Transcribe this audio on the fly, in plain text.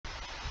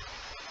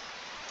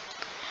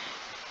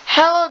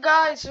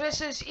guys,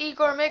 this is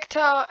Igor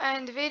MGTOW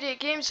and Video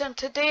Games, and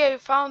today I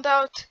found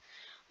out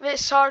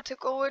this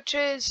article, which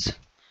is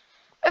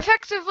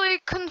effectively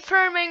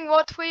confirming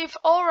what we've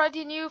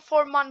already knew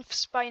for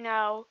months by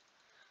now.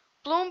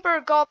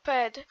 Bloomberg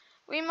op-ed: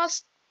 we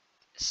must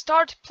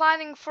start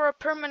planning for a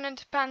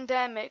permanent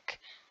pandemic.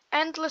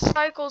 Endless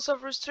cycles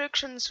of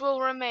restrictions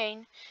will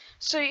remain.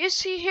 So you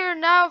see here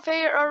now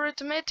they are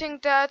admitting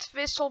that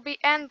this will be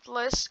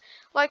endless,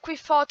 like we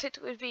thought it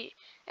would be.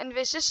 And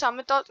this is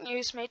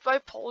Summit.News made by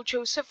Paul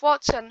Joseph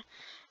Watson,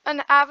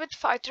 an avid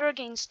fighter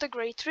against the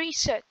Great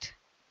Reset.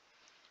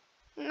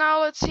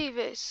 Now let's see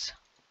this.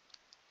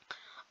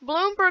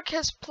 Bloomberg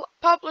has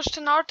published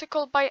an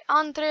article by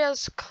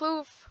Andreas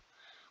Kloof,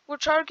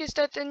 which argues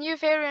that the new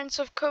variants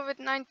of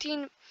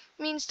COVID-19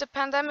 means the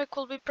pandemic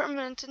will be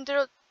permanent and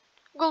there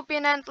will be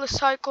an endless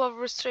cycle of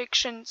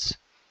restrictions.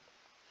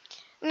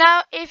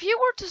 Now, if you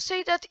were to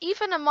say that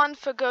even a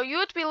month ago, you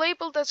would be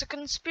labeled as a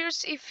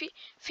conspiracy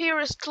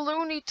theorist,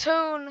 Looney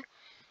Tune,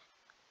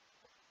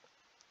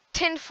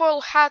 tinfoil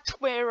hat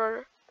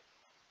wearer.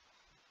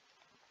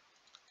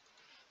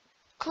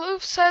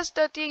 Kloof says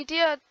that the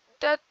idea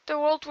that the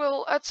world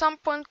will at some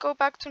point go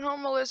back to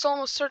normal is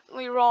almost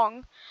certainly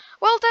wrong.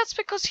 Well, that's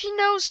because he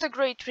knows the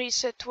Great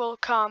Reset will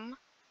come.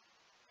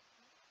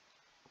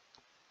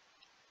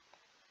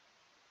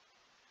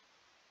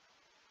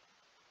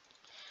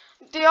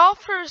 The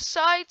author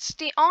cites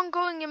the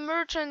ongoing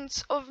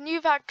emergence of new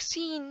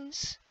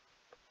vaccines.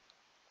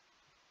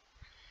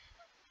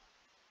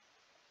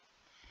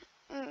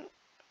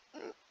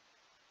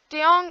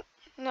 The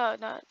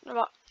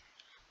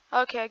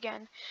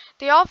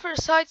author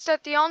cites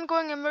that the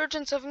ongoing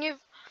emergence of new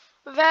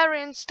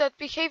variants that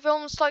behave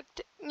almost like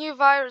new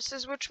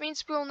viruses, which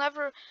means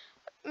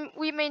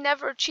we may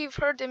never achieve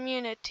herd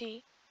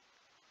immunity.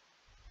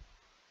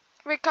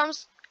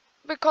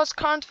 Because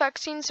current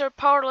vaccines are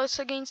powerless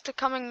against the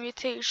coming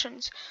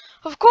mutations.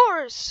 Of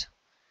course,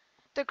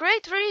 the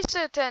Great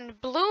Reset and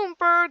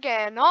Bloomberg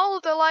and all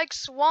the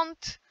likes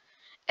want,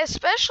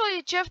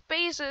 especially Jeff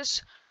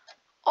Bezos,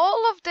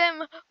 all of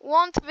them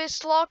want this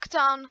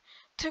lockdown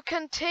to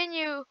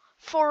continue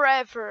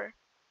forever.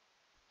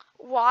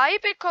 Why?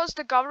 Because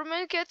the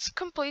government gets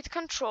complete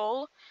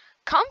control,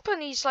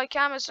 companies like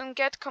Amazon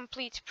get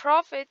complete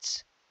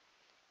profits,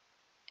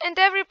 and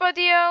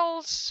everybody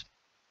else,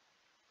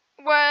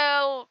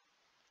 well,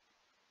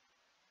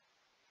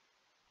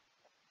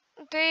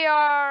 they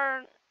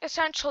are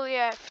essentially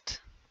effed.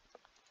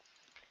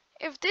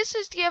 If this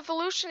is the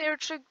evolutionary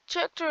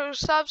trajectory of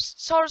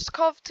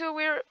SARS-CoV-2,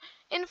 we're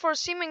in for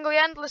seemingly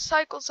endless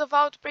cycles of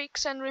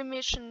outbreaks and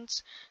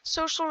remissions,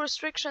 social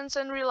restrictions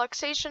and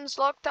relaxations,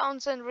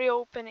 lockdowns and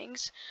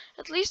reopenings.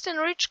 At least in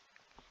rich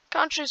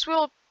countries,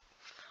 we'll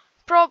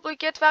probably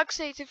get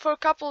vaccinated for a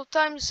couple of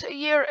times a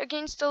year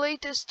against the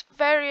latest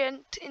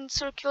variant in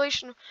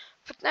circulation,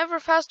 but never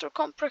fast or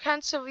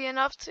comprehensively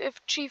enough to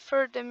achieve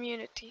herd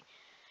immunity.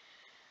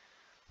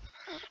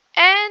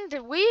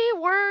 And we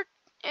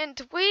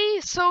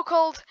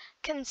so-called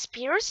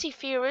conspiracy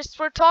theorists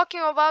were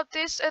talking about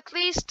this at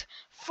least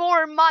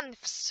 4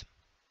 months.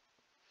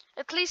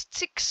 At least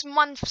 6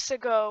 months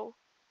ago.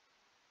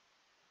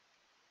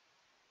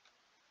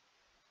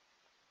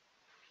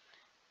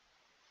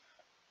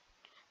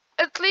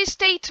 At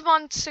least 8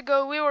 months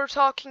ago we were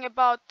talking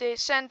about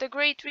this and the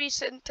Great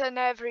Reset and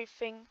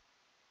everything.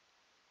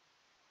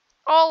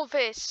 All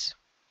this.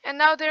 And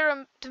now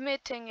they're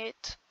admitting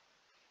it.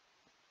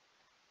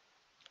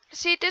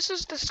 See, this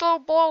is the slow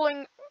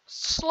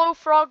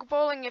frog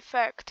boiling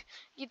effect.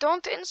 You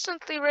don't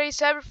instantly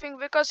raise everything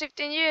because if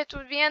they knew it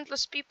would be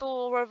endless, people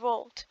will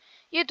revolt.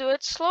 You do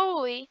it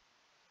slowly.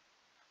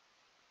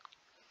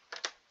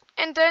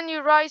 And then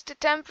you rise the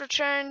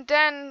temperature and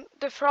then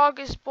the frog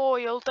is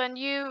boiled and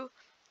you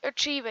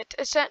achieve it.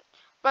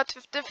 But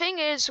the thing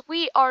is,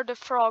 we are the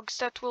frogs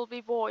that will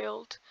be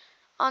boiled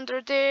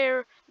under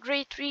their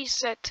Great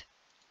Reset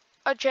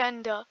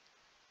agenda.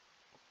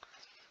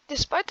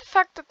 Despite the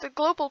fact that the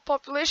global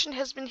population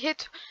has been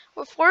hit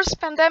with worse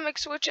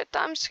pandemics, which at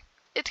times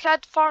it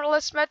had far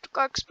less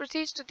medical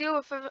expertise to deal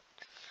with,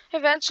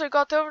 eventually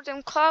got over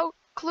them,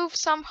 Kloof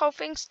somehow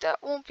thinks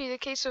that won't be the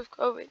case with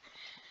COVID.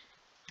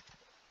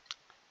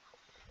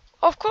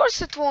 Of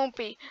course it won't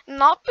be.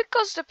 Not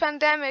because the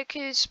pandemic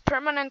is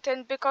permanent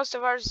and because the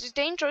virus is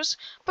dangerous,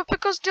 but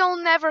because they'll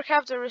never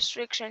have the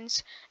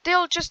restrictions.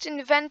 They'll just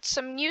invent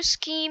some new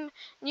scheme,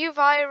 new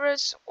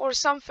virus, or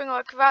something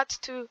like that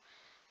to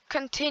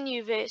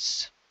continue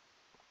this.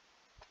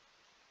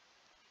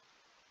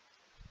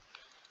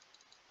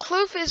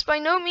 Kloof is by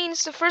no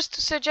means the first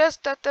to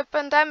suggest that the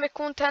pandemic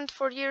won't end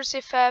for years,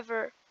 if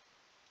ever.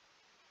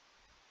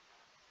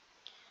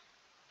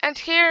 And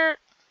here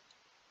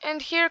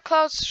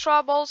Klaus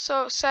Schwab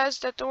also says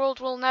that the world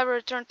will never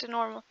return to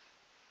normal.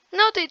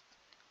 No, they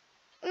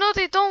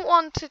don't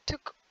want it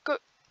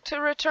to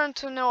return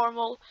to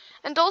normal.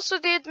 And also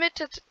they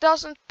admit that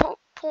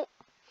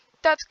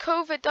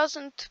COVID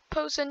doesn't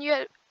pose a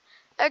new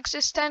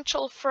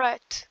existential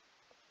threat.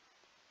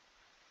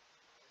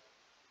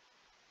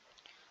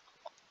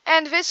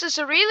 And this is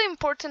a really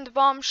important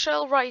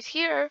bombshell right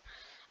here.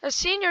 A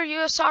senior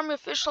US Army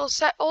official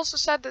also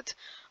said that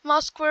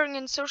mask wearing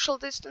and social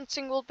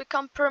distancing will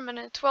become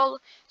permanent,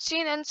 while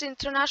CNN's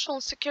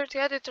international security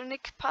editor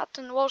Nick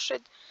Patton Walsh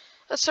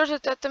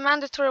asserted that the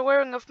mandatory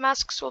wearing of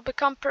masks will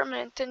become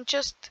permanent and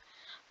just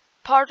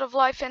part of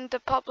life, and the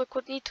public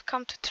would need to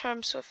come to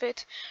terms with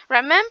it.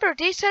 Remember,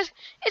 they said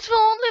it will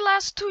only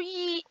last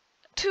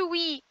 2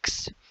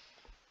 weeks.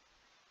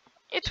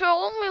 It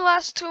will only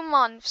last 2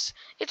 months.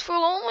 It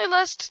will only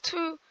last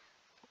 2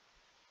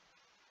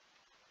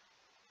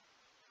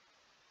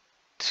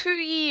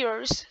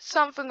 years,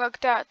 something like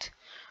that.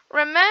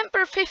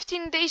 Remember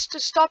 15 days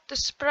to stop the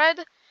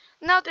spread?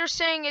 Now they're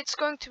saying it's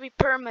going to be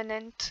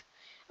permanent.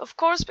 Of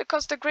course,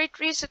 because the Great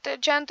Reset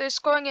agenda is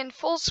going in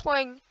full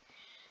swing.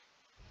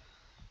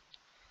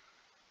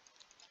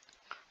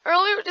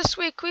 Earlier this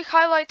week, we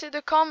highlighted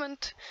a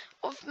comment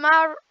of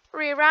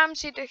Mary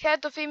Ramsey, the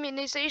head of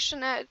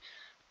immunization at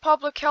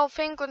Public Health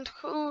England,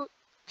 who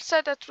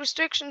said that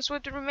restrictions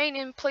would remain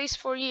in place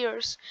for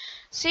years.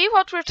 See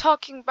what we're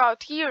talking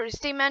about? Years,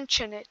 they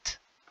mention it.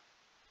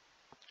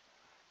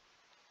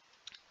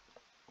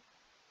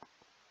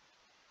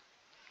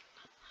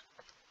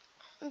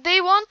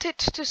 They want it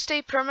to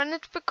stay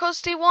permanent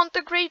because they want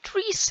the Great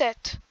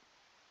Reset.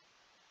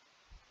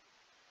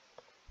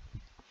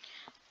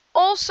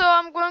 Also,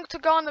 I'm going to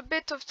go on a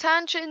bit of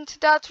tangent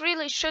that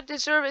really should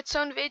deserve its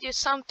own video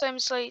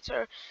sometimes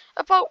later,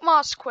 about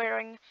mask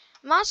wearing.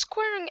 Mask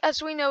wearing,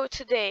 as we know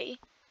today,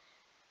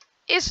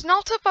 is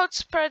not about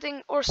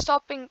spreading or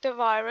stopping the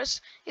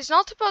virus, is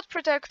not about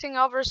protecting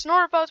others,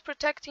 nor about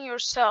protecting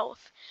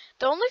yourself.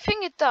 The only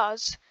thing it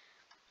does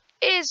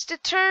is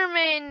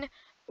determine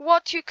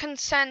what you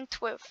consent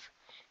with.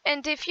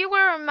 And if you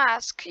wear a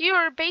mask, you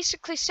are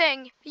basically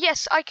saying,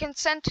 yes, I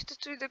consent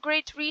to the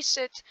Great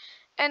Reset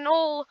and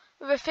all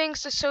the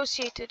things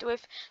associated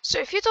with. So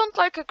if you don't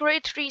like a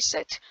Great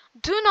Reset,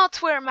 do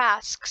not wear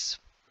masks.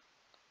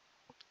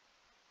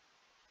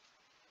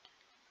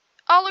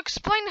 I'll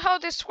explain how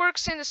this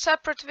works in a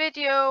separate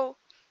video,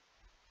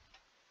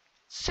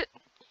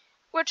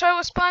 which I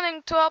was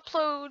planning to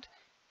upload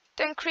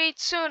then create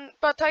soon,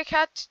 but I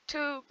had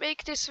to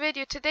make this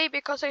video today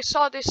because I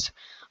saw this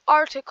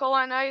article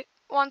and I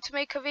want to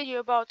make a video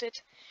about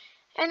it.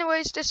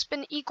 Anyways, this has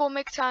been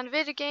MGTOW and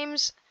Video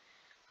Games.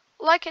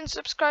 Like and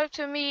subscribe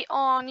to me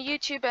on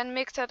YouTube and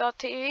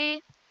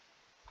MGTOW.tv.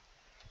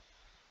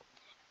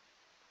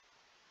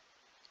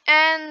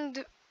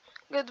 And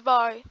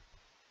goodbye.